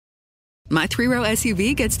My 3-row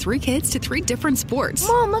SUV gets 3 kids to 3 different sports.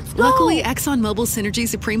 Mom, let's go! Luckily, ExxonMobil Synergy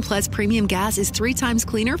Supreme Plus Premium Gas is 3 times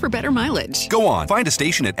cleaner for better mileage. Go on, find a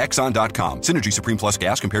station at Exxon.com. Synergy Supreme Plus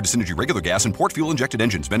gas compared to Synergy regular gas and port fuel injected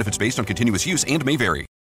engines. Benefits based on continuous use and may vary.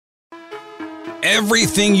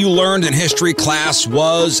 Everything you learned in history class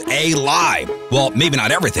was a lie. Well, maybe not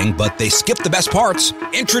everything, but they skipped the best parts.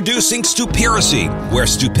 Introducing Stupiracy, where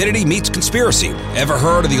stupidity meets conspiracy. Ever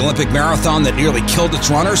heard of the Olympic marathon that nearly killed its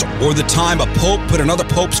runners? Or the time a pope put another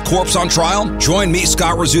pope's corpse on trial? Join me,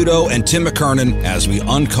 Scott Rizzuto, and Tim McKernan as we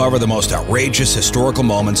uncover the most outrageous historical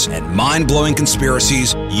moments and mind-blowing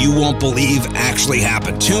conspiracies you won't believe actually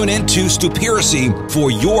happened. Tune into Stupiracy for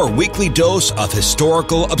your weekly dose of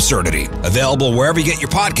historical absurdity. Available wherever you get your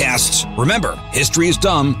podcasts. Remember, history is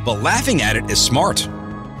dumb, but laughing at it is smart.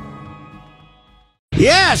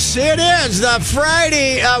 Yes, it is the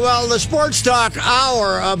Friday, the Sports Talk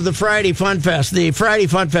hour of the Friday Fun Fest. The Friday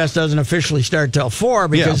Fun Fest doesn't officially start till 4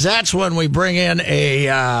 because that's when we bring in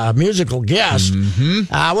a musical guest.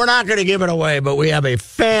 Mm-hmm. We're not going to give it away, but we have a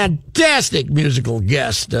fantastic musical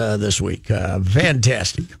guest this week.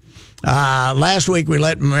 Fantastic. Last week we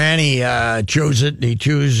let Manny choose it. He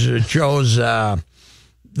chose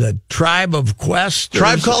the Tribe of Quest.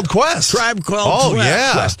 Tribe Called Quest. Tribe Called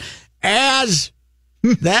Quest. As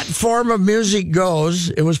that form of music goes,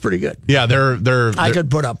 it was pretty good. Yeah, they're I could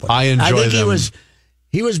put up with it. I enjoy them.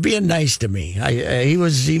 He was being nice to me. He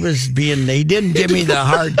didn't give me the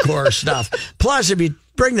hardcore stuff. Plus, if you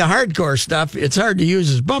bring the hardcore stuff, it's hard to use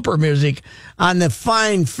as bumper music on the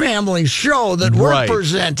fine family show that we're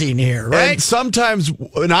presenting here, right? And sometimes,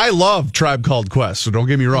 and I love Tribe Called Quest, so don't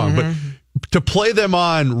get me wrong, but to play them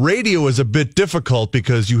on radio is a bit difficult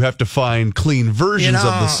because you have to find clean versions of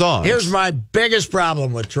the songs. Here's my biggest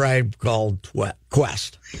problem with Tribe Called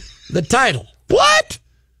Quest. The title. What?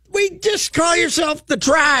 We just call yourself the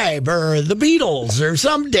Tribe or the Beatles or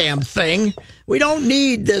some damn thing. We don't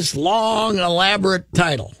need this long, elaborate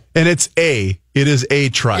title. And it is a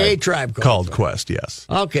tribe. A Tribe Called Quest, yes.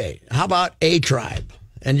 Okay, how about a tribe?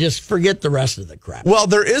 And just forget the rest of the crap. Well,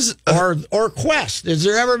 there is... Or Quest. Has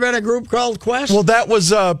there ever been a group called Quest? Well, that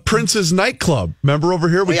was Prince's nightclub. Remember over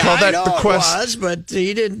here? We called that the Quest. It was, but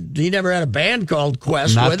he never had a band called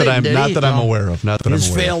Quest Not that I'm aware of.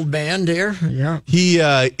 His failed band here. Yeah. He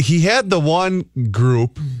had the one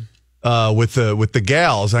group with the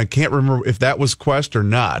gals. I can't remember if that was Quest or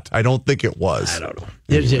not. I don't think it was. I don't know.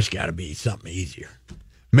 There's just got to be something easier.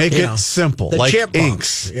 Make it simple, the like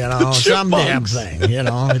Chipmunks, inks. Some damn thing.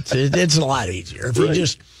 It's a lot easier if you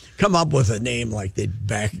just come up with a name like they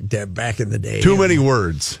back in the day. Too many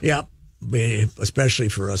words. Yep, especially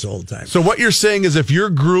for us old timers. So what you're saying is, if your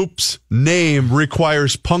group's name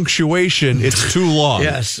requires punctuation, it's too long.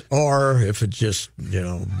 Yes, or if it's just What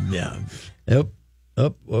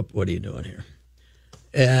are you doing here?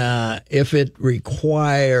 If it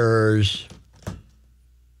requires.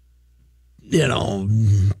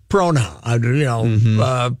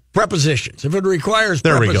 Prepositions. If it requires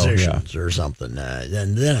prepositions or something,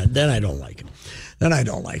 then I don't like it. Then I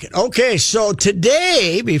don't like it. Okay, so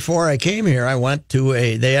today, before I came here, I went to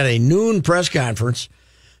they had a noon press conference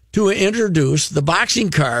to introduce the boxing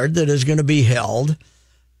card that is going to be held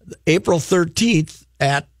April 13th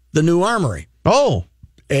at the New Armory. Oh.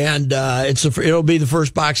 And it'll be the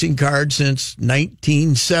first boxing card since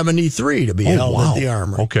 1973 to be held at the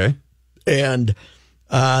Armory. Okay. And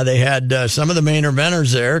they had some of the main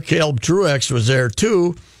eventers there. Caleb Truex was there,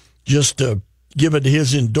 too, just to give it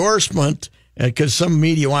his endorsement, because some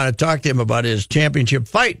media want to talk to him about his championship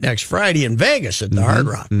fight next Friday in Vegas at the Hard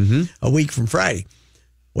Rock, a week from Friday,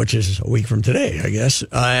 which is a week from today, I guess.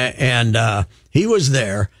 And he was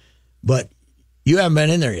there, but you haven't been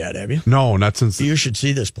in there yet, have you? No, not since. You should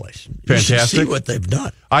see this place. Fantastic. You should see what they've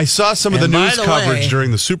done. I saw some of the news coverage during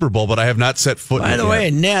the Super Bowl, but I have not set foot in it yet. By the way,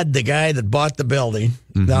 Ned, the guy that bought the building,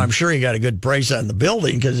 now I'm sure he got a good price on the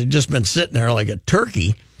building because it's just been sitting there like a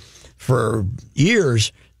turkey for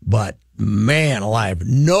years, but man alive,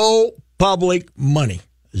 no public money.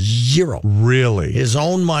 Zero. Really? His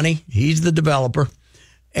own money. He's the developer.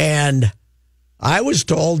 And I was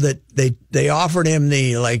told that they offered him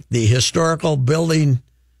the historical building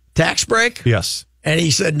tax break. Yes. And he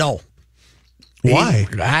said no. Why?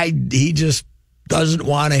 He just doesn't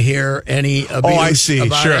want to hear any abuse I see.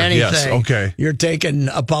 about Sure. anything. Yes. Okay. You're taking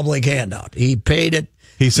a public handout. He paid it.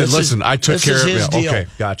 He said, listen, I took care of it. Deal. Okay,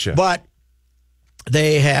 gotcha. But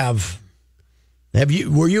they do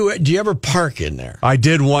you ever park in there? I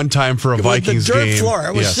did one time for a Vikings game. With the dirt floor.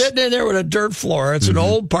 I was sitting in there with a dirt floor. It's an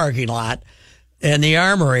old parking lot in the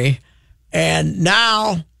Armory. And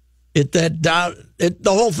now the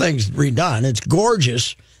whole thing's redone. It's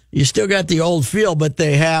gorgeous. you still got the old feel, but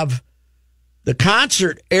they have the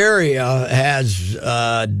concert area has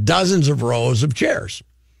dozens of rows of chairs.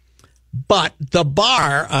 But the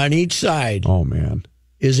bar on each side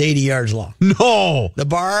is 80 yards long. No. The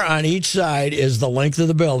bar on each side is the length of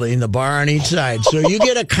the building, the bar on each side. So you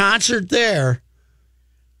get a concert there,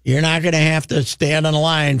 you're not going to have to stand in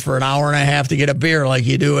line for an hour and a half to get a beer like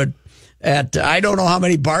you do at I don't know how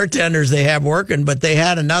many bartenders they have working, but they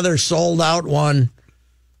had another sold-out one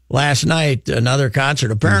last night, another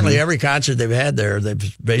concert. Apparently, every concert they've had there,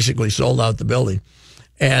 they've basically sold out the building.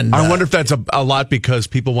 And I wonder if that's a lot because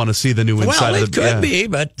people want to see the new inside of the... Well, it could be,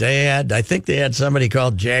 but I think they had somebody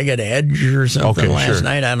called Jagged Edge or something last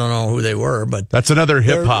night. I don't know who they were, but... That's another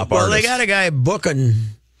hip-hop artist. Well, they got a guy booking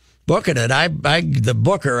it. The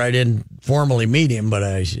booker, I didn't formally meet him,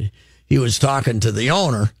 but he was talking to the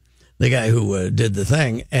owner, the guy who did the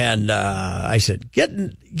thing, and I said,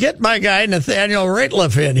 get my guy Nathaniel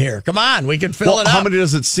Rateliff in here. Come on, we can fill it up. How many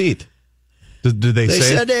does it seat? Did they say? They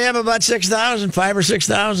said they have about 6,000, 5,000 or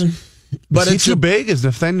 6,000. But is he too big? Is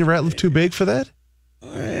Nathaniel Rateliff too big for that?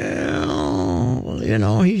 Well,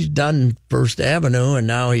 he's done First Avenue, and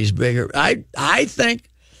now he's bigger. I think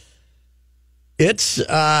it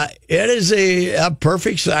is a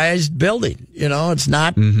perfect sized building. It's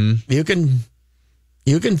not. You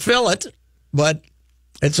can fill it, but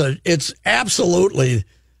it's absolutely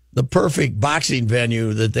the perfect boxing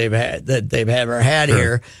venue that they've ever had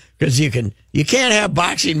here, because you can't have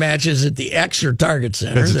boxing matches at the X or Target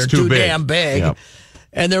Center. They're too damn big. Yep.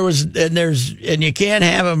 And you can't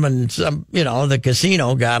have them in some, the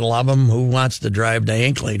casino. God love them. Who wants to drive to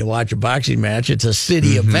Hinckley to watch a boxing match? It's a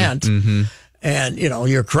city event, and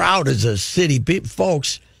your crowd is a city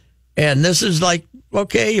folks. And this is like,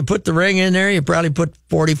 okay, you put the ring in there, you probably put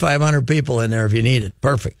 4,500 people in there if you need it.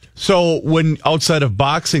 Perfect. So when outside of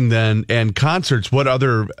boxing then and concerts, what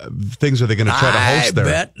other things are they going to try to host there? I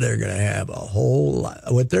bet they're going to have a whole lot.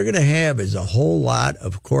 What they're going to have is a whole lot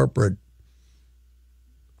of corporate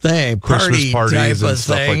Christmas parties type and of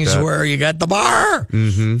stuff things like that. where you got the bar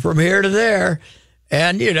from here to there.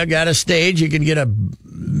 And got a stage. You can get a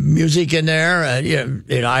music in there.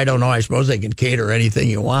 I don't know. I suppose they can cater anything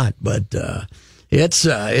you want, but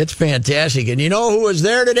it's fantastic. And you know who was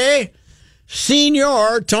there today?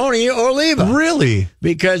 Senior Tony Oliva. Really?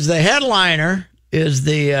 Because the headliner is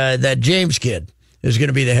that James kid is going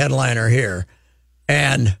to be the headliner here,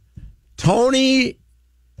 and Tony.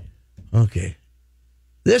 Okay,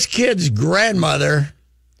 this kid's grandmother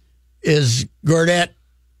is Gordette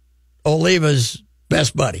Oliva's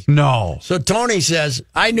best buddy. No. So Tony says,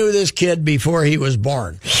 I knew this kid before he was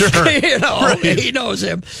born. Sure. He knows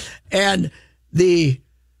him. And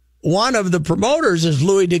one of the promoters is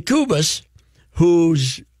Louis DeCubas,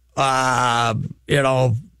 who's,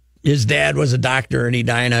 his dad was a doctor in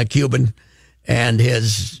Edina, Cuban, and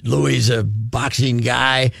Louis is a boxing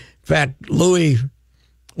guy. In fact, Louis,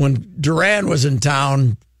 when Duran was in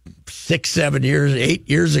town 8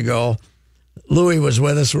 years ago, Louis was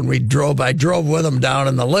with us when we drove. I drove with him down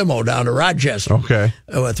in the limo down to Rochester. Okay.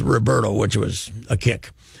 With Roberto, which was a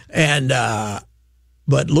kick. And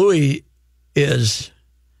but Louis is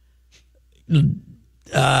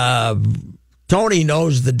Tony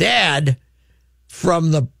knows the dad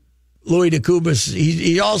from the Louis DeCubas.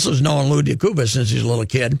 He also has known Louis DeCubas since he's a little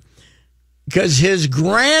kid, because his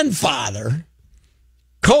grandfather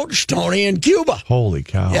coached Tony in Cuba. Holy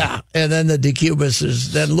cow. Yeah. And then the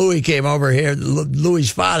DeCubas then Louis came over here.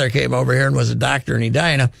 Louis' father came over here and was a doctor in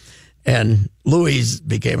Edina. And Louis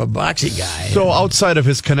became a boxing guy. So outside of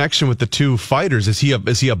his connection with the two fighters, is he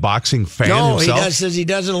a boxing fan himself? No, says he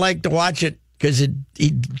doesn't like to watch it because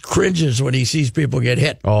he cringes when he sees people get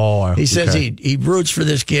hit. Oh, he says he roots for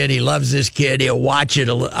this kid. He loves this kid. He'll watch it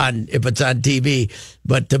if it's on TV.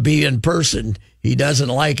 But to be in person, he doesn't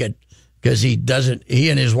like it. Because he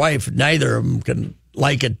and his wife, neither of them can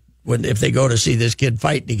like it if they go to see this kid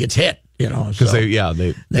fight and he gets hit, Because they've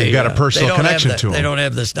got a personal connection to him. They don't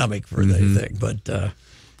have the stomach for the thing. But,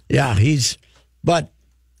 but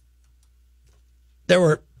there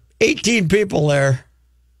were 18 people there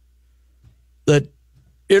that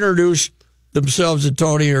introduced themselves to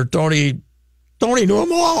Tony, or Tony knew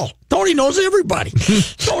them all. Tony knows everybody.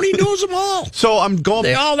 Tony knows them all. So I'm going.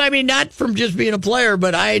 They all, not from just being a player,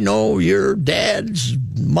 but I know your dad's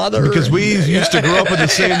mother. Because we used to grow up in the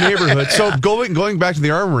same neighborhood. So going back to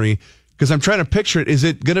the Armory, because I'm trying to picture it, is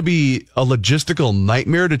it going to be a logistical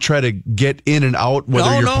nightmare to try to get in and out,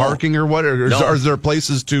 whether you're parking or what? Or is there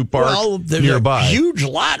places to park nearby? There's a huge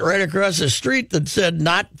lot right across the street that said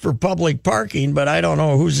not for public parking, but I don't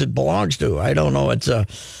know whose it belongs to. I don't know. It's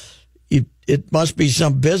it must be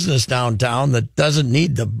some business downtown that doesn't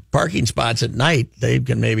need the parking spots at night. They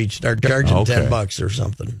can maybe start charging $10 or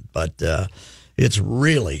something. But it's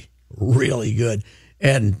really, really good.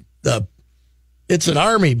 And it's an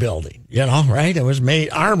army building, right? It was made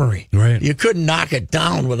armory. Right. You couldn't knock it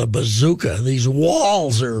down with a bazooka. These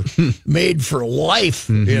walls are made for life.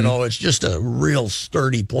 It's just a real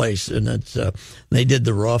sturdy place, and they did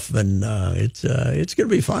the roof, and it's going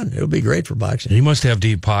to be fun. It'll be great for boxing. He must have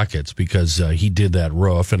deep pockets because he did that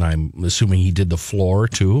roof, and I'm assuming he did the floor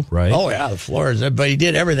too, right? Oh yeah, the floors, but he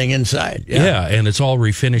did everything inside. Yeah, and it's all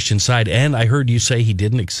refinished inside. And I heard you say he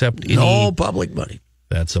didn't accept any public money.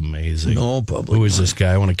 That's amazing. No public. Who is this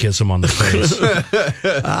guy? I want to kiss him on the face.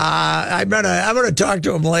 I'm gonna talk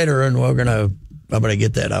to him later, and I'm gonna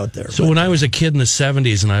get that out there. So when I was a kid in the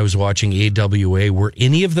 70s and I was watching AWA, were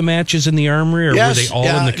any of the matches in the Armory, or were they all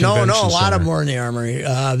in the convention No, a lot center? of them were in the Armory.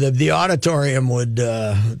 The auditorium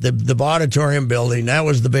the auditorium building, that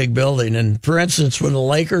was the big building. And for instance, when the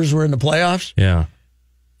Lakers were in the playoffs,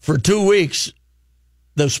 for 2 weeks,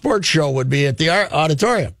 the sports show would be at the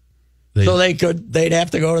auditorium. So they'd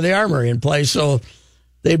have to go to the Armory and play. So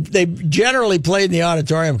they generally played in the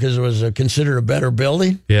auditorium because it was considered a better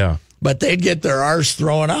building. Yeah. But they'd get their arse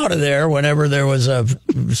thrown out of there whenever there was a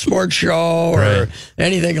sports show or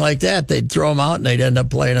anything like that. They'd throw them out and they'd end up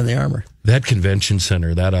playing in the Armory. That convention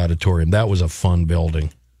center, that auditorium, that was a fun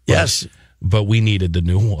building. Yes. But we needed the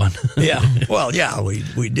new one.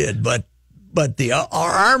 We did. But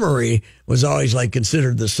our Armory was always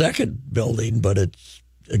considered the second building, but it's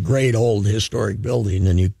a great old historic building,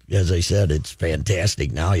 and as I said, it's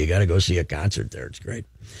fantastic now. You got to go see a concert there. It's great.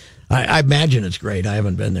 I imagine it's great. I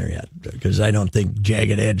haven't been there yet because I don't think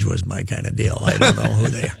Jagged Edge was my kind of deal. I don't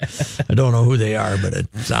know who they are, but it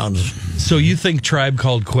sounds. So you think Tribe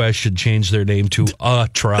Called Quest should change their name to A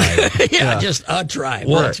Tribe? Just A Tribe.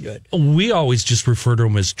 Well, that's good. We always just refer to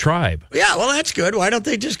them as Tribe. Yeah, well, that's good. Why don't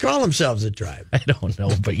they just call themselves a Tribe? I don't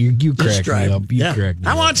know, but you crack me up. You crack me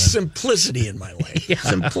up. I want simplicity in my life.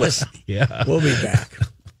 Simplicity. Yeah. We'll be back.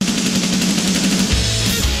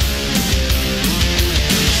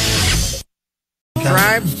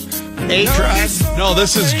 Tribe? A Tribe? No,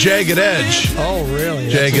 this is Jagged Edge. Oh, really?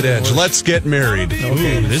 Jagged Edge. Let's get married.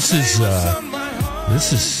 Okay. Ooh, this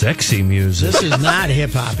is sexy music. This is not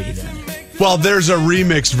hip-hoppy then. Well, there's a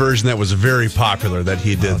remix version that was very popular that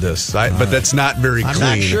he did this, but that's not very clean.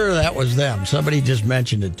 I'm not sure that was them. Somebody just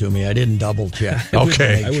mentioned it to me. I didn't double check.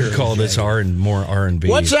 Okay. I would call this more R&B.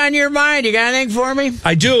 What's on your mind? You got anything for me?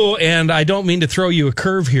 I do, and I don't mean to throw you a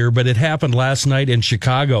curve here, but it happened last night in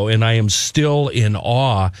Chicago, and I am still in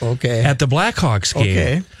awe at the Blackhawks game.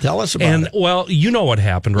 Okay, tell us about it. Well, you know what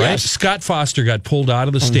happened, right? Yes. Scott Foster got pulled out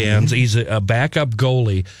of the stands. He's a backup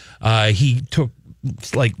goalie. He took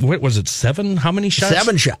what was it, 7? How many shots?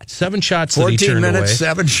 7 shots. 7 shots 14 that he turned minutes, away.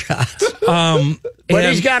 7 shots. But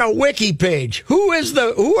he's got a wiki page. Who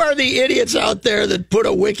are the idiots out there that put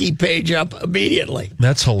a wiki page up immediately?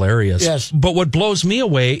 That's hilarious. Yes. But what blows me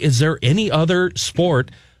away, is there any other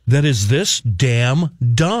sport that is this damn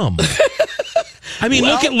dumb? I mean,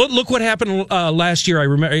 look what happened last year. I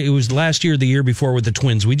remember it was last year, the year before with the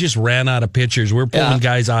Twins. We just ran out of pitchers. We're pulling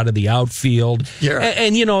guys out of the outfield,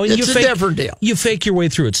 and it's a different deal. You fake your way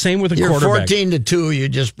through it. Same with a quarterback. 14-2. You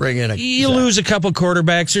just bring in You lose a couple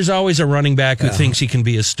quarterbacks. There's always a running back who thinks he can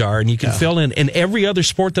be a star, and you can fill in. In every other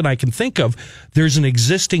sport that I can think of, there's an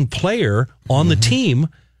existing player on the team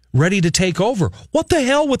ready to take over. What the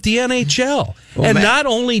hell with the NHL? Not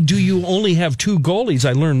only do you only have 2 goalies,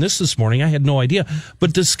 I learned this morning, I had no idea,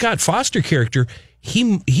 but the Scott Foster character,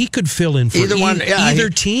 he could fill in for either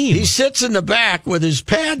team. He sits in the back with his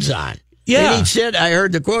pads on. Yeah. And he said, I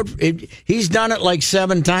heard the quote, he's done it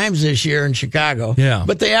 7 times this year in Chicago. Yeah.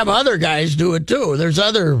 But they have other guys do it too.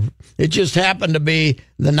 It just happened to be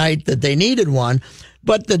the night that they needed one.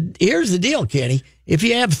 But here's the deal, Kenny. If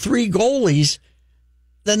you have 3 goalies,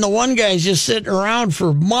 then the one guy's just sitting around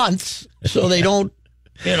for months, so they don't,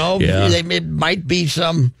 it might be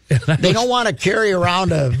they don't want to carry around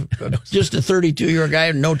just a 32-year-old guy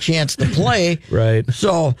with no chance to play. Right.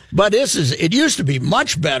 So, but it used to be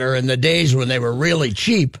much better in the days when they were really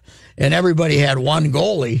cheap and everybody had one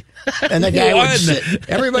goalie, and the guy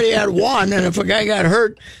everybody had one, and if a guy got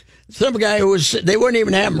hurt, some guy they wouldn't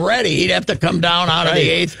even have him ready. He'd have to come down out of the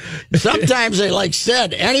 8th. Sometimes they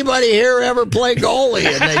said, anybody here ever play goalie?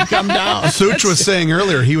 And they'd come down. Such was saying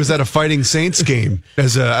earlier he was at a Fighting Saints game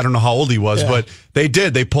I don't know how old he was, but They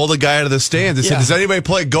did. They pulled a guy out of the stands. They said, does anybody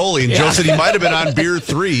play goalie? And Joe said he might have been on beer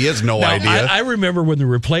 3. He has no idea. I remember when the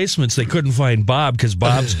replacements, they couldn't find Bob because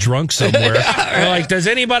Bob's drunk somewhere. They're like, does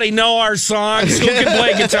anybody know our songs? Who can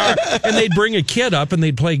play guitar? And they'd bring a kid up and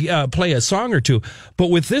they'd play a song or two. But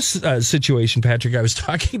with this situation, Patrick, I was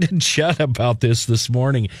talking to Judd about this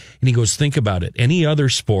morning, and he goes, think about it. Any other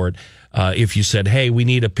sport, if you said, hey, we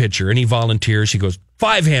need a pitcher, any volunteers, he goes,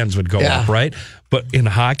 5 hands would go up, right? But in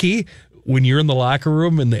hockey, when you're in the locker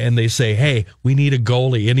room and they say, hey, we need a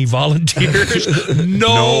goalie, any volunteers?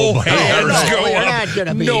 No hands go you're up. Not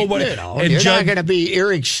gonna be, Nobody. You're not going to be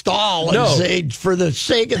Eric Stahl and say, for the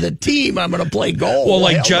sake of the team, I'm going to play goal. Well,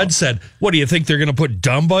 like Judd said, what do you think they're going to put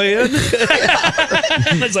Dumba in?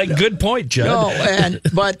 It's like, good point, Judd. No,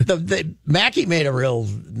 but Mackey made a real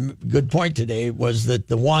good point today, was that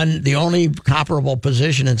the only comparable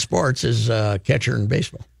position in sports is catcher in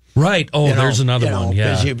baseball. Right. Oh, there's another one.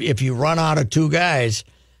 Yeah. Because if you run out of 2 guys,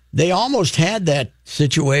 they almost had that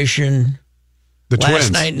situation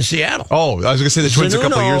last night in Seattle. Oh, I was going to say the Twins a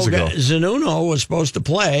couple of years ago. Zannuno was supposed to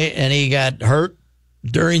play, and he got hurt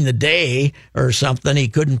during the day or something. He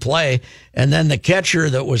couldn't play. And then the catcher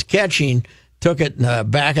that was catching took it in the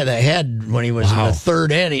back of the head when he was in the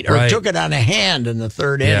 3rd inning, or took it on a hand in the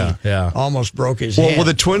 3rd inning. Yeah. Almost broke his hand. Well,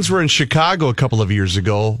 the Twins were in Chicago a couple of years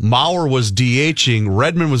ago. Mauer was DHing.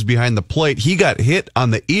 Redmond was behind the plate. He got hit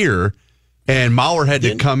on the ear, and Mauer had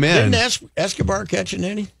to come in. Didn't Escobar catch an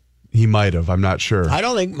inning? He might have. I'm not sure. I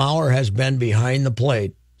don't think Mauer has been behind the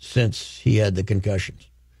plate since he had the concussions.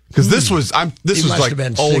 Because this was like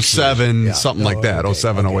 07, something like that.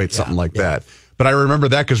 07, 08, something like that. But I remember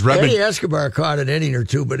that because Redmond. Eddie Escobar caught an inning or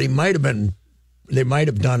 2, but they might have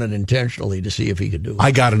done it intentionally to see if he could do it. I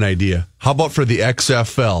got an idea. How about for the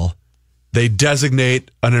XFL, they designate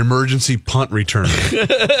an emergency punt returner?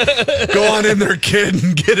 Go on in there, kid,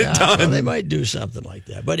 and get it done. Well, they might do something like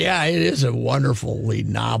that. But yeah, it is a wonderfully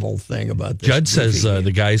novel thing about this. Judd says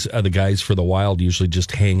the guys for the Wild usually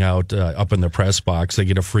just hang out up in the press box. They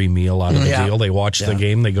get a free meal out of the deal. They watch the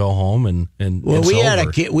game. They go home and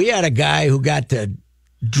we had a guy who got to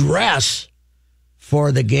dress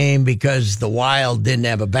for the game because the Wild didn't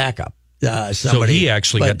have a backup. So he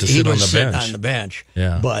actually got to sit on the bench.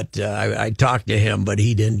 Yeah. But I talked to him, but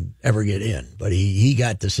he didn't ever get in. But he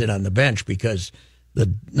got to sit on the bench because the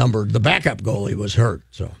backup goalie was hurt.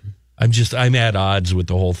 So I'm at odds with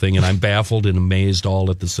the whole thing, and I'm baffled and amazed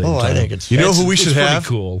all at the same time. I think it's you know who we should have?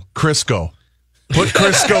 Cool. Crisco. Put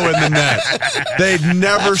Crisco in the net. They'd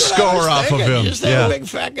never score off of him. Just have a big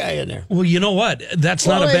fat guy in there. Well, you know what? That's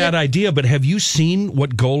not a bad idea, but have you seen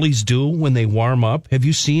what goalies do when they warm up? Have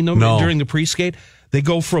you seen them during the pre-skate? They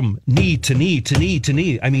go from knee to knee to knee to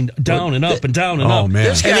knee. I mean, down and up and down and up. Man.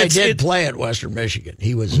 This guy did play at Western Michigan.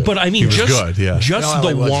 He was but I mean, just good, just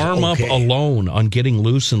the warm-up alone on getting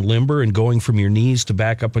loose and limber and going from your knees to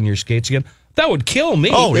back up on your skates again, that would kill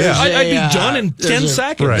me. Oh, yeah. I'd be done in 10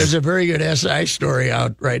 seconds. Right. There's a very good SI story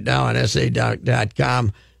out right now on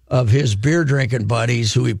SA.com of his beer drinking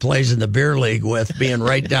buddies who he plays in the beer league with being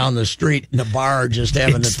right down the street in the bar just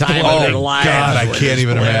having the time of their lives. God, I can't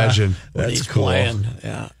even imagine. That's cool. Playing.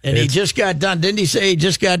 Yeah. And he just got done, didn't he say he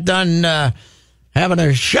just got done having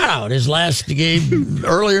a shutout his last game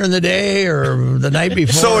earlier in the day or the night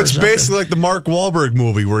before? So it's basically like the Mark Wahlberg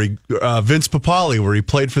movie where Vince Papale, where he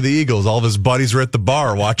played for the Eagles. All of his buddies were at the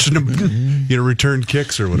bar watching him, return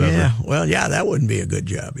kicks or whatever. Yeah, well, that wouldn't be a good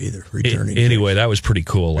job either. Returning. Anyway, that was pretty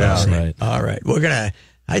cool last night. All right,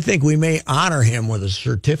 I think we may honor him with a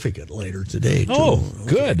certificate later today. Too. Oh,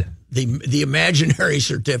 good. The imaginary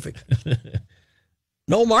certificate.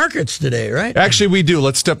 No markets today, right? Actually, we do.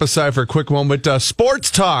 Let's step aside for a quick moment.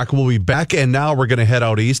 Sports Talk will be back, and now we're going to head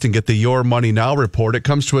out east and get the Your Money Now report. It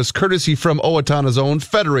comes to us courtesy from Owatonna's own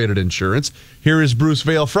Federated Insurance. Here is Bruce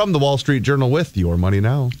Vail from the Wall Street Journal with Your Money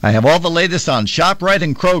Now. I have all the latest on ShopRite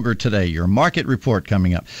and Kroger today. Your market report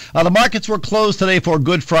coming up. The markets were closed today for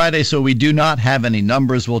Good Friday, so we do not have any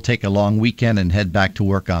numbers. We'll take a long weekend and head back to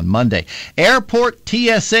work on Monday. Airport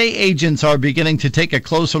TSA agents are beginning to take a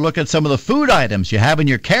closer look at some of the food items you have in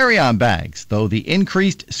your carry-on bags, though the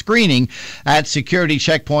increased screening at security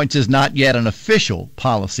checkpoints is not yet an official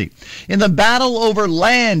policy. In the battle over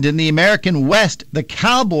land in the American West, the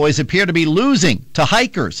cowboys appear to be losing to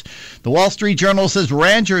hikers. The Wall Street Journal says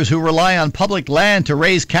ranchers who rely on public land to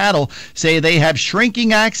raise cattle say they have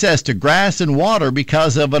shrinking access to grass and water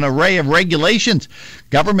because of an array of regulations.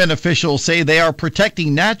 Government officials say they are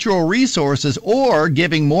protecting natural resources or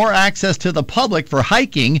giving more access to the public for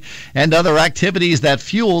hiking and other activities industries that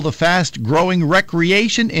fuel the fast-growing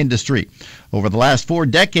recreation industry. Over the last 4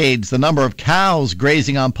 decades, the number of cows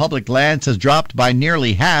grazing on public lands has dropped by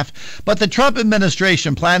nearly half, but the Trump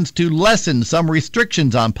administration plans to lessen some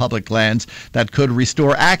restrictions on public lands that could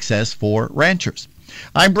restore access for ranchers.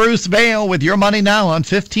 I'm Bruce Vail with Your Money Now on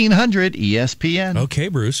 1500 ESPN. Okay,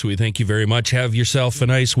 Bruce, we thank you very much. Have yourself a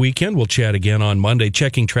nice weekend. We'll chat again on Monday.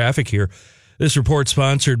 Checking traffic here. This report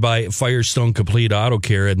sponsored by Firestone Complete Auto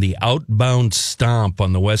Care and the outbound stomp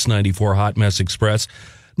on the West 94 Hot Mess Express.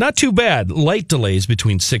 Not too bad. Light delays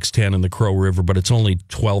between 610 and the Crow River, but it's only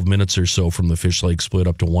 12 minutes or so from the Fish Lake split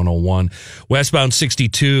up to 101. Westbound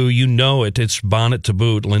 62, you know it. It's Bonnet to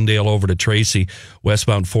boot, Lindale over to Tracy.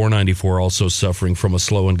 Westbound 494 also suffering from a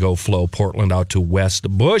slow-and-go flow, Portland out to West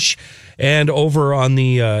Bush. And over on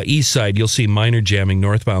the east side, you'll see minor jamming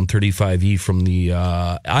northbound 35E from the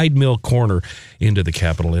Ide Mill corner into the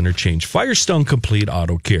Capitol Interchange. Firestone Complete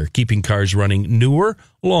Auto Care, keeping cars running newer,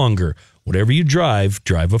 longer. Whatever you drive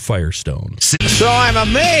a Firestone. So I'm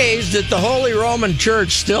amazed that the Holy Roman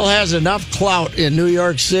Church still has enough clout in New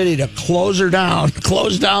York City to close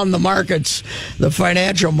down the markets, the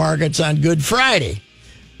financial markets on Good Friday.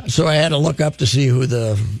 So I had to look up to see who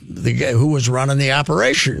the guy who was running the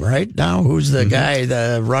operation right now. Who's the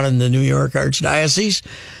guy running the New York Archdiocese?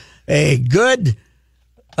 A good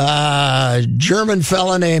German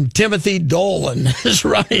fella named Timothy Dolan is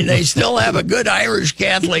running. They still have a good Irish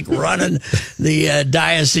Catholic running the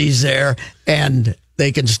diocese there, and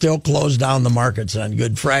they can still close down the markets on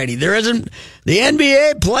Good Friday. There isn't the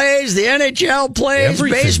NBA plays, the NHL plays,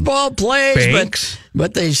 everything. Baseball plays,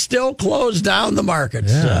 but they still close down the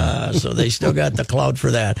markets. Yeah. So they still got the clout for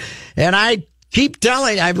that. And I keep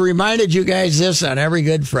telling, I've reminded you guys this on every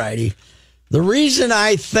Good Friday. The reason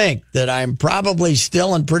I think that I'm probably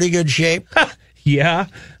still in pretty good shape is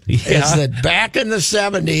that back in the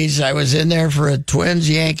 70s, I was in there for a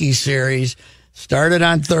Twins-Yankees series. Started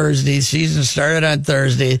on Thursday. Season started on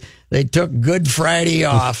Thursday. They took Good Friday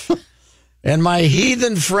off. And my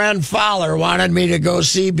heathen friend Fowler wanted me to go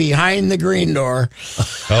see Behind the Green Door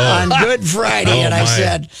on Good Friday. I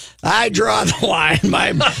said, I draw the line.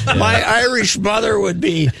 My Irish mother would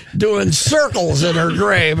be doing circles in her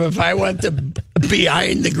grave if I went to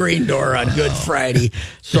Behind the Green Door on Good Friday.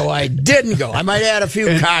 So I didn't go. I might have had a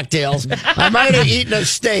few cocktails. I might have eaten a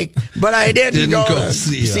steak, but I didn't go to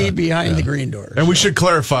see Behind the Green Door. And we should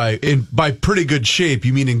clarify, by pretty good shape,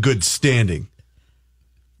 you mean in good standing.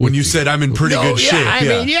 When you said I'm in pretty good shape. I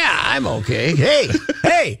mean, I'm okay.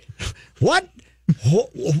 Hey, what?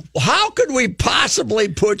 How could we possibly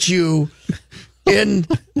put you in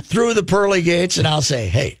through the pearly gates? And I'll say,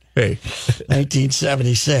 hey,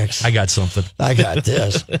 1976. I got something. I got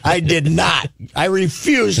this. I did not. I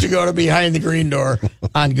refuse to go to Behind the Green Door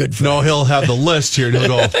on Good Friday. No, he'll have the list here, and he'll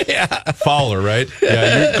go Fowler, right?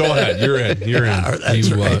 Yeah, go ahead. You're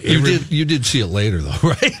in. Right. You did see it later, though,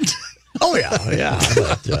 right? Oh, yeah.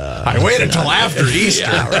 But, I waited until after Easter.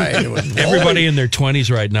 Yeah, right. Everybody in their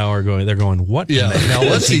 20s right now are going, what in the hell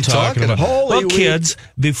is he talking about? Well, kids,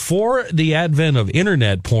 before the advent of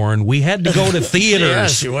internet porn, we had to go to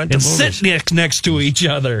theaters and sit next to each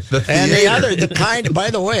other. By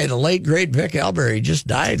the way, the late, great Vic Albury just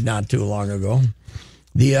died not too long ago.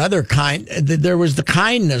 The other kind, there was the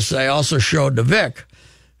kindness I also showed to Vic.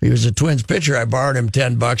 He was a Twins pitcher. I borrowed him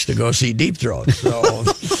 $10 to go see Deep Throat. So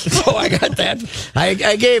I got that. I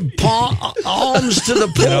gave alms to the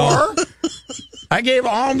poor. I gave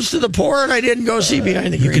alms to the poor, and I didn't go see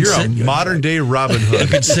Behind the Green Door. You're a modern-day Robin Hood. You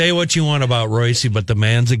can say what you want about Royce, but the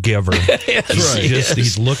man's a giver.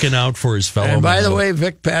 He's looking out for his fellow man. And by the way,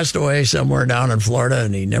 Vic passed away somewhere down in Florida,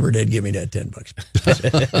 and he never did give me that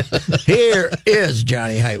 $10. Here is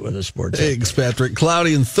Johnny Height with a sports. Thanks, Patrick.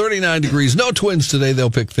 Cloudy and 39 degrees. No Twins today. They'll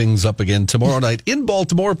pick things up again tomorrow night in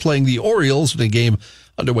Baltimore, playing the Orioles in a game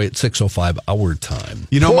underway at 6:05 our time.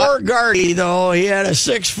 Poor Gardy, though, he had a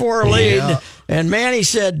 6-4 lead. Yeah. And Manny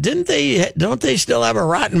said, don't they still have a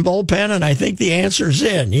rotten bullpen? And I think the answer's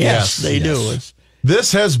in. Yes, they do.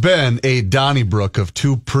 This has been a Donnybrook of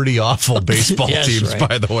two pretty awful baseball teams,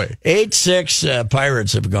 by the way. 8-6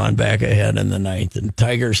 Pirates have gone back ahead in the ninth in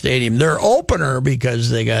Tiger Stadium. Their opener because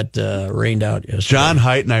they got rained out yesterday. John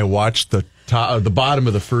Height and I watched the bottom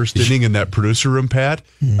of the first inning in that producer room, Pat.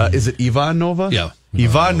 Is it Ivan Nova? Yeah.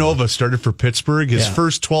 Ivan Nova started for Pittsburgh. His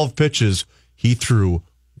first 12 pitches, he threw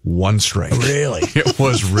one strike. Really? It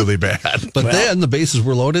was really bad. But then the bases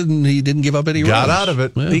were loaded and he didn't give up any runs. Got out of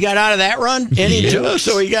it. Yeah. He got out of that run? And he took,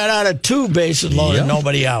 so he got out of 2 bases loaded,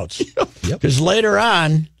 nobody outs. Because later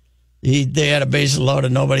on, they had a bases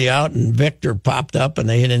loaded, nobody out, and Victor popped up and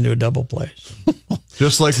they hit into a double play.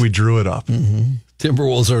 Just like we drew it up. Mm-hmm.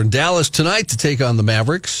 Timberwolves are in Dallas tonight to take on the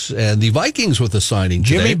Mavericks, and the Vikings with a signing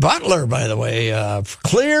today. Jimmy Butler, by the way,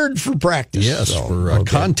 cleared for practice. Yes, for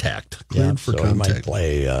contact. Cleared for contact. He might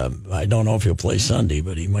play. I don't know if he'll play Sunday,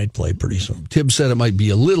 but he might play pretty soon. Tibbs said it might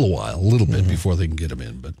be a little bit before they can get him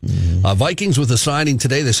in. But Vikings with a signing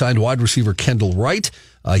today. They signed wide receiver Kendall Wright.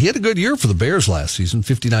 He had a good year for the Bears last season,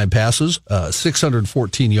 59 passes,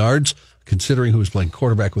 614 yards. Considering who was playing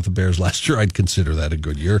quarterback with the Bears last year, I'd consider that a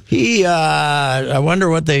good year. I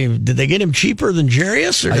wonder did they get him cheaper than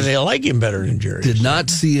Jarius, or did they like him better than Jarius? Did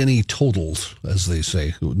not see any totals, as they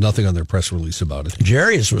say. Nothing on their press release about it.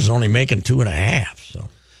 Jarius was only making 2.5. So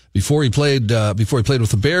before he played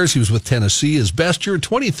with the Bears, he was with Tennessee. His best year,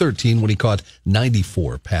 2013, when he caught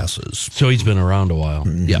 94 passes. So he's been around a while.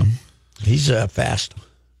 Mm-hmm. Yeah, he's fast.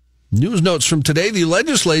 News notes from today: the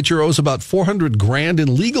legislature owes about $400,000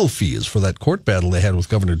 in legal fees for that court battle they had with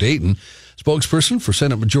Governor Dayton. Spokesperson for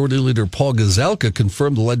Senate Majority Leader Paul Gazelka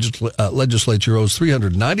confirmed the legislature owes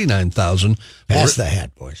 $399,000. Pass the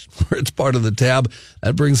hat, boys. For its part of the tab.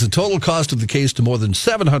 That brings the total cost of the case to more than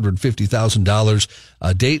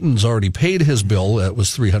 $750,000. Dayton's already paid his bill. That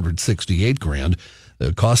was $368,000.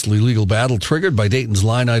 The costly legal battle triggered by Dayton's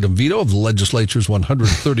line-item veto of the legislature's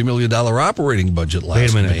 $130 million operating budget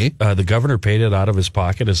last May. Wait a minute. The governor paid it out of his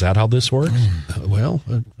pocket. Is that how this works?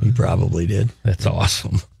 He probably did. That's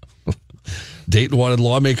awesome. Dayton wanted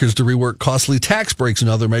lawmakers to rework costly tax breaks and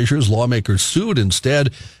other measures. Lawmakers sued instead.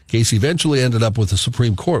 Case eventually ended up with the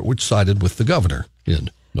Supreme Court, which sided with the governor in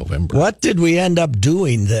November. What did we end up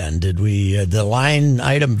doing then? Did we the line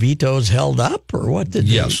item vetoes held up, or what did?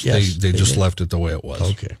 Yes, they just left it the way it was.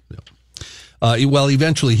 Okay. Yeah. Well,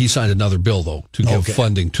 eventually he signed another bill though to give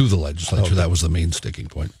funding to the legislature. Okay. That was the main sticking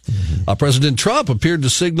point. Mm-hmm. President Trump appeared to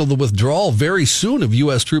signal the withdrawal very soon of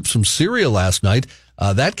U.S. troops from Syria last night.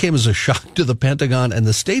 That came as a shock to the Pentagon and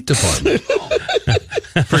the State Department.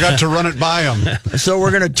 Forgot to run it by them. So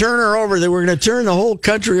we're going to turn her over. We're going to turn the whole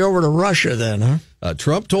country over to Russia then, huh?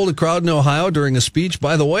 Trump told a crowd in Ohio during a speech,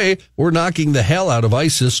 by the way, we're knocking the hell out of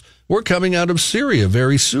ISIS. We're coming out of Syria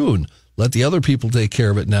very soon. Let the other people take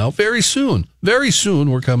care of it now. Very soon. Very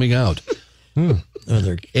soon we're coming out.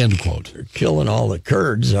 End quote. They're killing all the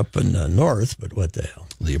Kurds up in the north, but what the hell?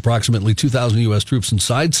 The approximately 2,000 U.S. troops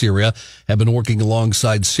inside Syria have been working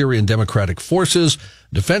alongside Syrian Democratic forces.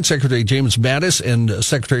 Defense Secretary James Mattis and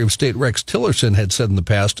Secretary of State Rex Tillerson had said in the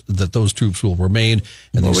past that those troops will remain.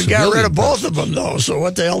 And we got rid of both of them, though, so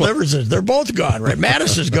what the hell difference is? They're both gone, right?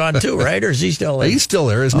 Mattis is gone, too, right? Or is he still there? He's still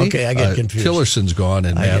there, isn't he? Okay, I get confused. Tillerson's gone,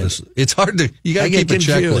 and Mattis. It's hard to, you got to keep a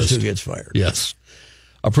checklist. Who gets fired. Yes.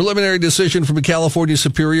 A preliminary decision from a California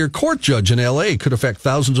Superior Court judge in L.A. could affect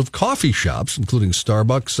thousands of coffee shops, including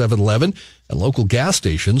Starbucks, 7-Eleven, and local gas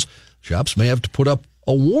stations. Shops may have to put up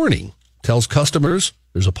a warning. Tells customers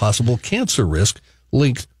there's a possible cancer risk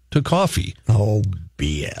linked to coffee. Oh,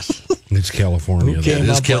 BS. It's California. It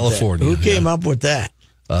is California. Who came up with that?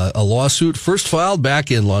 A lawsuit first filed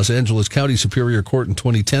back in Los Angeles County Superior Court in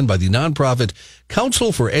 2010 by the nonprofit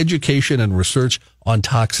Council for Education and Research on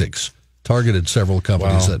Toxics. Targeted several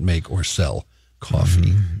companies that make or sell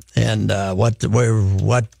coffee. Mm-hmm. And what does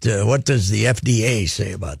the FDA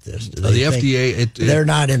say about this? The FDA, they're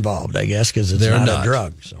not involved, I guess, because it's not a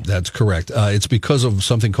drug. So. That's correct. It's because of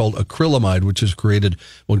something called acrylamide, which is created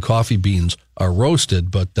when coffee beans are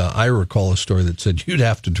roasted. But I recall a story that said you'd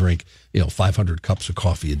have to drink 500 cups of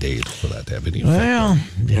coffee a day for that to have any effect.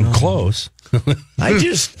 Well, close. I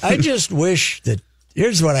just wish that.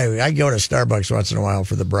 Here's what I go to Starbucks once in a while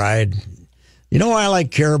for the bride. You know why I like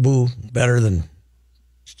Caribou better than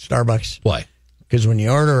Starbucks? Why? Because when you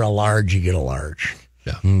order a large, you get a large.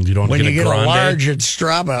 Yeah. You don't when get you a get grande? a large at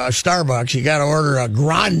Starbucks, you got to order a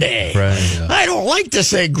grande. Right. Yeah. I don't like to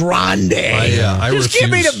say grande. I Just give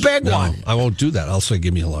me the big one. I won't do that. I'll say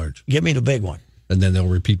give me a large. Give me the big one. And then they'll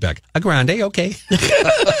repeat back, a grande, okay.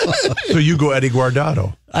 So you go Eddie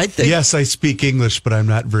Guardado. I think. Yes, I speak English, but I'm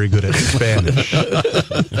not very good at Spanish.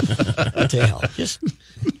 What the hell? Just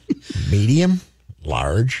medium,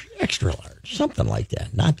 large, extra large, something like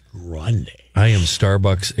that. Not grande. I am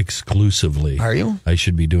Starbucks exclusively. Are you? I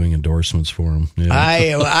should be doing endorsements for them. Yeah.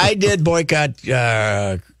 I did boycott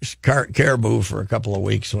Caribou for a couple of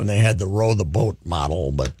weeks when they had the row the boat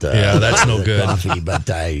model, but yeah, that's no good. Coffee, but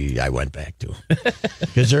I went back to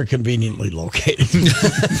because they're conveniently located.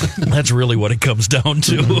 That's really what it comes down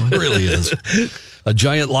to. It really is. A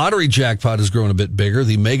giant lottery jackpot has grown a bit bigger.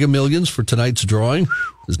 The Mega Millions for tonight's drawing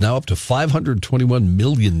is now up to $521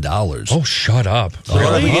 million. Oh, shut up.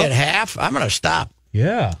 Really? You get half? I'm going to stop.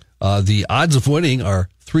 Yeah. The odds of winning are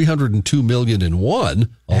 $302 million in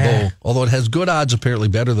one, although it has good odds, apparently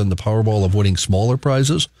better than the Powerball of winning smaller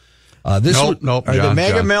prizes. Nope. The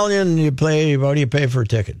Mega Million, you play. What do you pay for a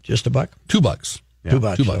ticket? Just $1? $2. Yeah.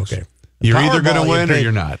 $2. Okay. You're either going to win or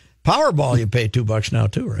you're not. Powerball, you pay $2 now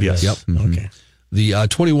too, right? Yes. Yep. Mm-hmm. Okay. The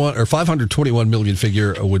 521 million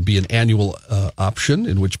figure would be an annual option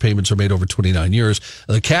in which payments are made over 29 years.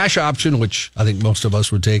 The cash option, which I think most of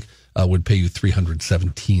us would take, would pay you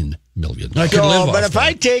 $317 million. I could live off but if that.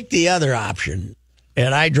 I take the other option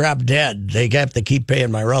and I drop dead, they have to keep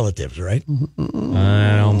paying my relatives, right?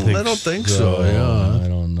 I don't think so. Yeah. I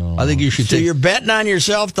don't know. I think you should So take. you're betting on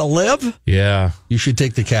yourself to live? Yeah. You should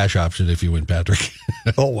take the cash option if you win, Patrick.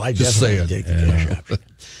 Oh, I Just definitely saying. take the cash option.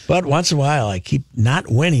 But once in a while, I keep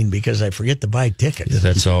not winning because I forget to buy tickets.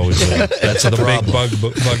 That's always that's the big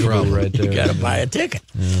bugaboo right there. You got to buy a ticket.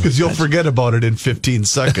 Because you'll forget about it in 15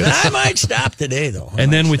 seconds. I might stop today, though.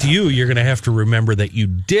 And then with you, you're going to have to remember that you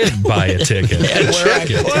did buy a ticket. And where I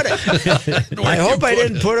put it. I hope I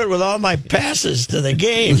didn't put it with all my passes to the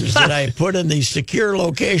games that I put in the secure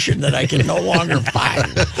location that I can no longer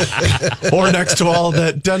find. Or next to all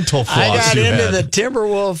that dental floss I got you into had. the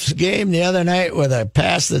Timberwolves game the other night with a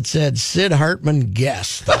pass that said Sid Hartman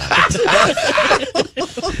guest. Well,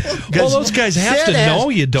 those guys have to know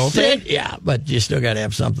you, don't they? Yeah, but you still got to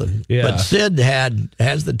have something. Yeah. But Sid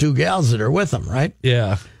has the two gals that are with him, right?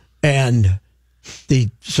 Yeah. And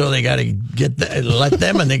so they got to let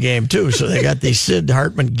them in the game too. So they got these Sid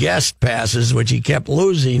Hartman guest passes, which he kept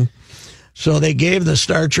losing. So they gave the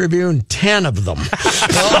Star Tribune 10 of them, so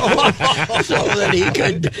that he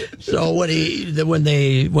could. So when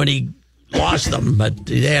he lost them, but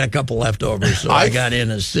they had a couple left over, so I got in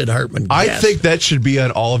as Sid Hartman guest. I think that should be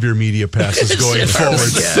on all of your media passes going forward.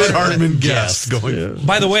 Sid Hartman guest going forward.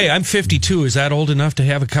 By the way, I'm 52. Is that old enough to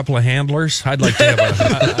have a couple of handlers? I'd like to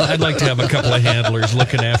have a couple of handlers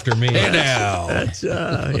looking after me. Hey now. That's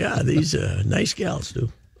these nice gals do.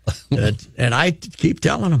 And I keep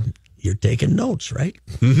telling them, you're taking notes, right?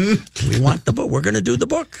 Mm-hmm. We want the book. We're going to do the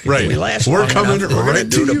book. Right. We're coming enough, we're right going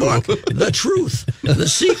to do to the you. book. The Truth. The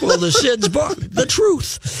sequel to Sid's book. The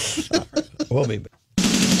Truth. We'll be back.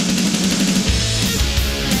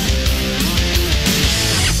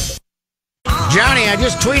 Johnny, I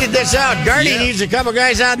just tweeted this out. Gardy needs a couple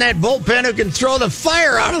guys out in that bullpen who can throw the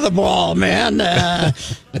fire out of the ball, man.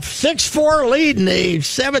 6-4 lead in the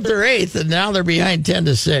 7th or 8th, and now they're behind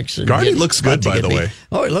 10-6. Gardy looks good, by the way.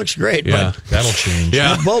 Oh, he looks great. Yeah, But that'll change.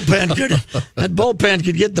 Yeah. that bullpen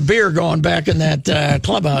could get the beer going back in that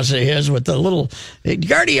clubhouse of his with the little.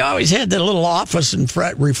 Gardy always had that little office and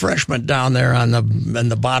refreshment down there in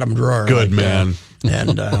the bottom drawer. Good man.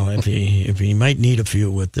 And if he might need a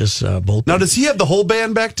few with this bullpen. Now, does he have the whole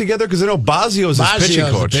band back together? Because I know Basio's his pitching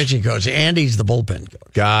coach. The pitching coach. Andy's the bullpen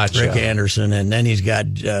coach. Gotcha. Rick Anderson. And then he's got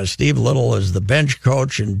Steve Little as the bench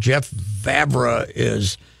coach, and Jeff Vavra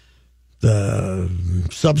is the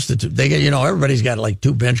substitute. Everybody's got like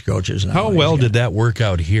two bench coaches now. How well did that work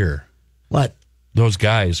out here? What? Those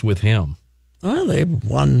guys with him. Well, they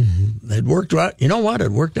won. It worked out. You know what?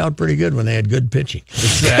 It worked out pretty good when they had good pitching.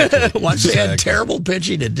 Exactly. Once they had terrible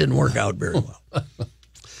pitching, it didn't work out very well.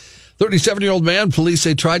 37-year-old man, police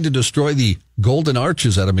say, tried to destroy the golden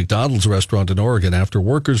arches at a McDonald's restaurant in Oregon after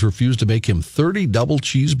workers refused to make him 30 double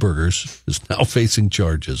cheeseburgers, is now facing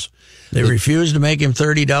charges. They refused to make him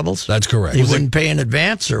 30 doubles? That's correct. He wouldn't pay in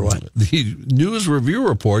advance or what? The News Review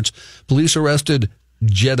reports police arrested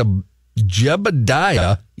Jebediah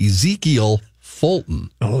Ezekiel Fulton.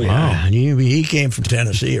 Oh, yeah. Wow. He came from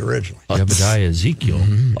Tennessee originally. Jebediah Ezekiel.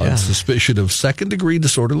 On suspicion of second-degree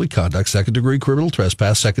disorderly conduct, second-degree criminal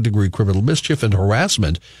trespass, second-degree criminal mischief, and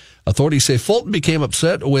harassment. Authorities say Fulton became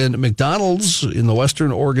upset when McDonald's in the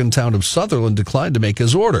western Oregon town of Sutherland declined to make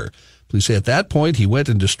his order. Police say at that point he went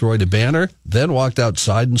and destroyed a banner, then walked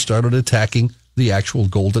outside and started attacking the actual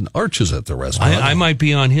golden arches at the restaurant. I might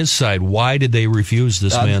be on his side. Why did they refuse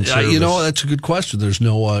this man's service? That's a good question. There's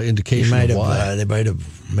no indication of why. They might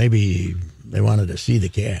have, maybe they wanted to see the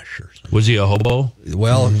cash or something. Was he a hobo?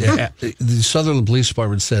 Well, the Sutherland Police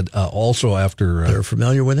Department said also after... They're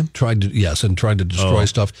familiar with him? Tried to destroy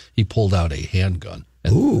stuff, he pulled out a handgun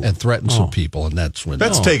and threatened some people, and that's when...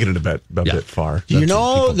 That's taking it a bit far. Do you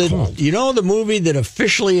know the movie that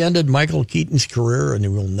officially ended Michael Keaton's career and he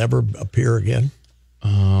will never appear again?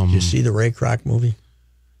 Did you see the Ray Kroc movie?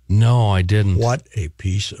 No, I didn't. What a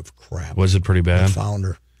piece of crap. Was it pretty bad? The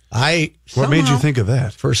founder. What made you think of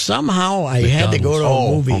that? Somehow I had to go to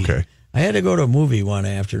a movie. Okay. I had to go to a movie one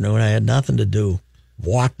afternoon. I had nothing to do.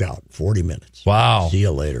 Walked out 40 minutes. Wow. See you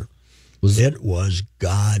later. It was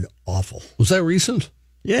god awful. Was that recent?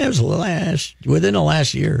 Yeah, it was within the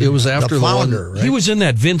last year. It was after the founder. He was in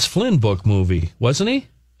that Vince Flynn book movie, wasn't he?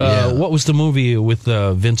 What was the movie with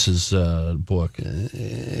Vince's book?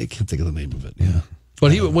 I can't think of the name of it. Yeah,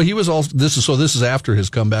 but he was also this is after his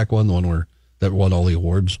comeback one, the one where that won all the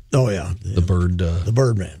awards. Oh yeah, the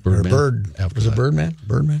Birdman. Was it Birdman?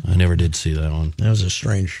 Birdman. I never did see that one. That was a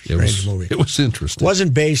strange movie. It was interesting.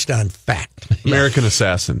 Wasn't based on fact. American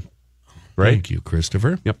Assassin. Right. Thank you,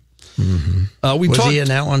 Christopher. Yep. Mm-hmm. Was he in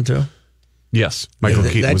that one too? Yes, Michael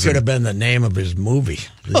Keaton. That was could have been the name of his movie,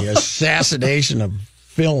 The Assassination of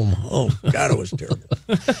Film. Oh God, it was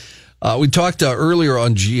terrible. We talked earlier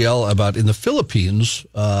on GL about in the Philippines,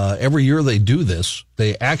 every year they do this.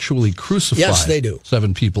 They actually crucify Yes, they do.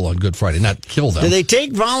 7 people on Good Friday, not kill them. Do they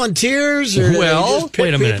take volunteers? Or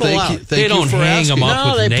wait a minute. They don't hang them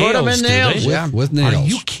up with nails. They put them in nails. With nails. Are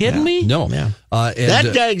you kidding me? No. Yeah.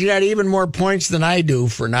 That guy's got even more points than I do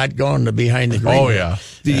for not going to behind the green. Oh, yeah.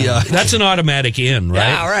 That's an automatic in, right?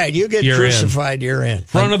 Yeah, right. You get crucified, you're in.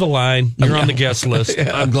 Front of the line. You're on the guest list.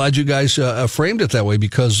 I'm glad you guys framed it that way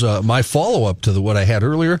because my follow-up to what I had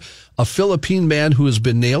earlier, a Philippine man who has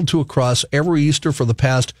been nailed to a cross every Easter for the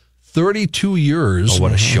past 32 years. Oh,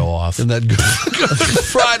 what a show-off. And that Good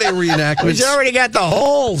Friday reenactment. He's already got the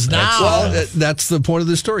holes now. Well, that's the point of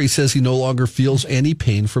the story. He says he no longer feels any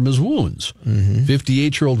pain from his wounds.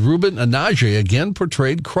 58-year-old Ruben Anaje again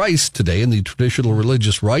portrayed Christ today in the traditional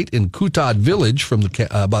religious rite in Cutad village from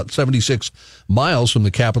about 76 miles from the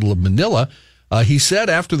capital of Manila. He said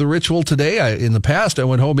after the ritual today, in the past, I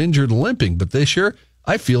went home injured and limping, but this year,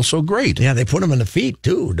 I feel so great. Yeah, they put him in the feet,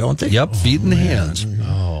 too, don't they? Yep, feet and hands.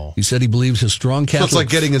 Oh. He said he believes his strong Catholic... So it's like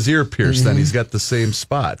getting his ear pierced, then he's got the same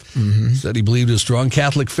spot. He said he believed his strong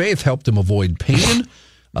Catholic faith helped him avoid pain.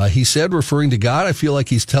 He said, referring to God, I feel like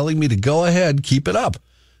he's telling me to go ahead, keep it up.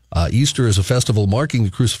 Easter is a festival marking the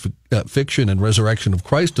crucifixion and resurrection of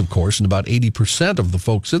Christ, of course, and about 80% of the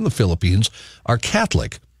folks in the Philippines are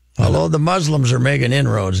Catholic. Although the Muslims are making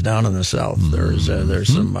inroads down in the south, there's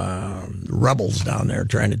some rebels down there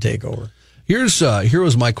trying to take over. Here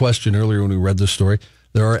was my question earlier when we read this story.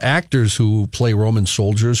 There are actors who play Roman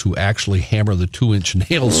soldiers who actually hammer the 2-inch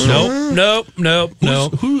nails. Nope.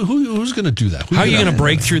 Who's going to do that? How are you going to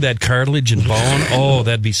break through that cartilage and bone? Oh,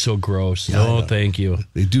 that'd be so gross. No, thank you.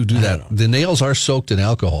 They do that. The nails are soaked in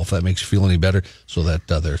alcohol, if that makes you feel any better, so that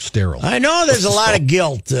they're sterile. I know there's a lot of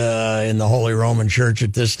guilt in the Holy Roman Church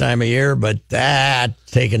at this time of year, but that's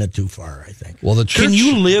taking it too far, I think. Well, the church... Can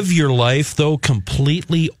you live your life, though,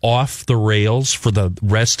 completely off the rails for the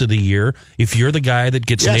rest of the year? If you're the guy that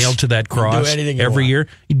gets nailed to that cross every year,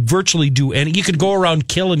 you'd virtually do any. You could go around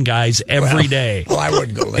killing guys every day. Well, I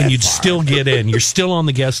wouldn't go that and you'd far. still get in. You're still on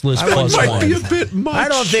the guest list plus might one. be a bit much. I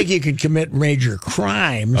don't think you could commit major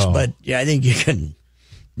crimes, but yeah, I think you can,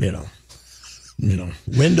 window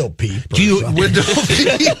peep. Window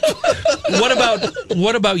peep?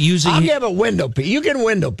 What about using? I'll give a window peep. You can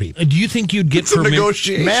window peep. Do you think you'd get permission?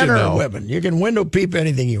 Negotiation, Man or women, you can window peep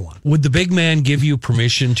anything you want. Would the big man give you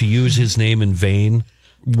permission to use his name in vain,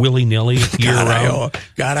 willy-nilly, year-round?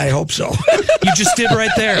 God, I hope so. You just did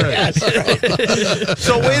right there. Yes, right.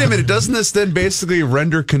 So wait a minute. Doesn't this then basically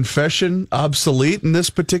render confession obsolete in this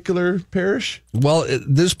particular parish? Well,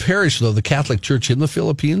 this parish, though, the Catholic Church in the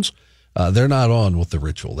Philippines, they're not on with the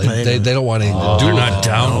ritual. They don't want anything to do They're with not it.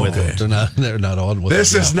 down with it. They're not on with it.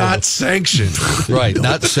 This is not sanctioned. Right,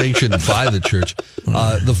 not sanctioned by the church.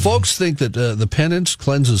 The folks think that the penance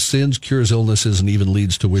cleanses sins, cures illnesses, and even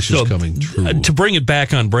leads to wishes coming true. To bring it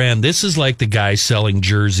back on brand, this is like the guy selling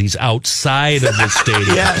jerseys outside of the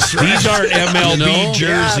stadium. Yes, right. These aren't MLB jerseys.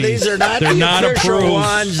 Yeah, these are not They're the not official approved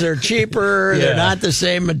ones. They're cheaper. Yeah. They're not the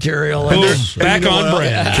same material. Boom, back on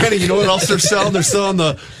brand. Kenny, you know what else they're selling? They're selling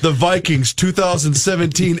the Vikings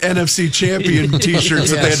 2017 NFC champion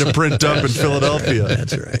T-shirts that they had to print up in Philadelphia.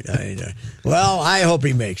 That's right. Well, I hope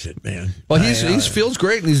he makes it, man. Well, he feels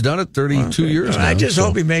great, and he's done it 32 years now. I just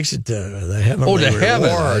hope he makes it to the heavenly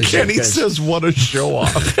reward. Kenny says, what a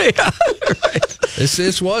show-off.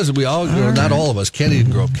 This was. We all, not all of us. Kenny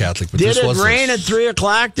didn't grow up Catholic, but Did this was. it rain at 3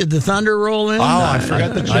 o'clock? Did the thunder roll in? Oh, I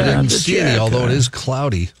forgot to check. I didn't see any, although it is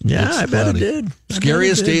cloudy. Yeah, It's I bet it cloudy. did.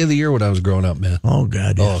 Scariest day of the year when I was growing up, man. Oh,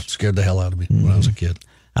 God, Oh, yes. it scared the hell out of me when I was a kid.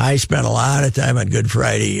 I spent a lot of time on Good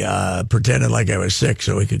Friday pretending like I was sick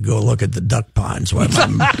so we could go look at the duck ponds while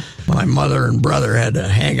my mother and brother had to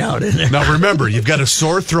hang out in there. Now, remember, you've got a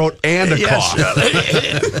sore throat and a cough.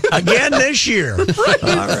 Again this year. Right.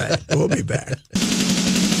 All right. We'll be back.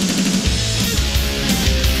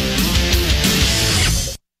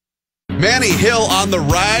 Manny Hill on the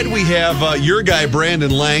ride. We have your guy,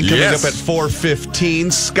 Brandon Lang, coming up at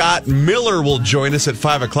 4:15. Scott Miller will join us at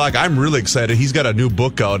 5 o'clock. I'm really excited. He's got a new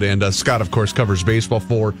book out, and Scott, of course, covers baseball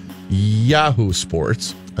for Yahoo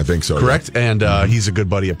Sports. I think so. Correct? Yeah. And he's a good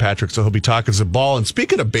buddy of Patrick, so he'll be talking some ball. And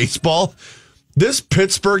speaking of baseball, this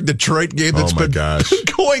Pittsburgh-Detroit game that's been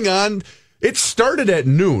going on, it started at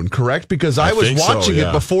noon, correct? Because I was watching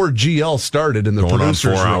it before GL started in the producers'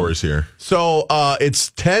 room. Going on 4 hours here. So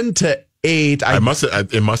it's 10 to 8.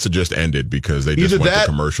 It must have just ended because they just went to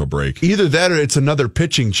commercial break. Either that or it's another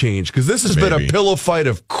pitching change, because this has been a pillow fight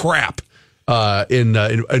of crap in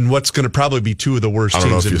what's going to probably be two of the worst teams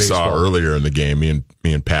in baseball. I don't know if you saw earlier in the game, me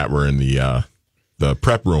and Pat were in the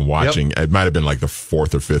prep room watching. It might have been like the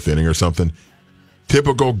 4th or 5th inning or something.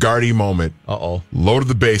 Typical Gardy moment. Loaded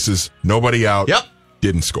the bases, nobody out.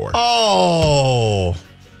 Didn't score.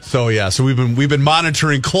 So we've been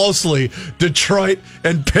monitoring closely Detroit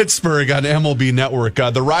and Pittsburgh on MLB Network.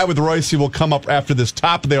 The Ride with Royce will come up after this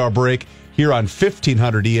top of the hour break here on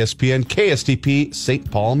 1500 ESPN, KSTP, St.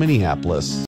 Paul, Minneapolis.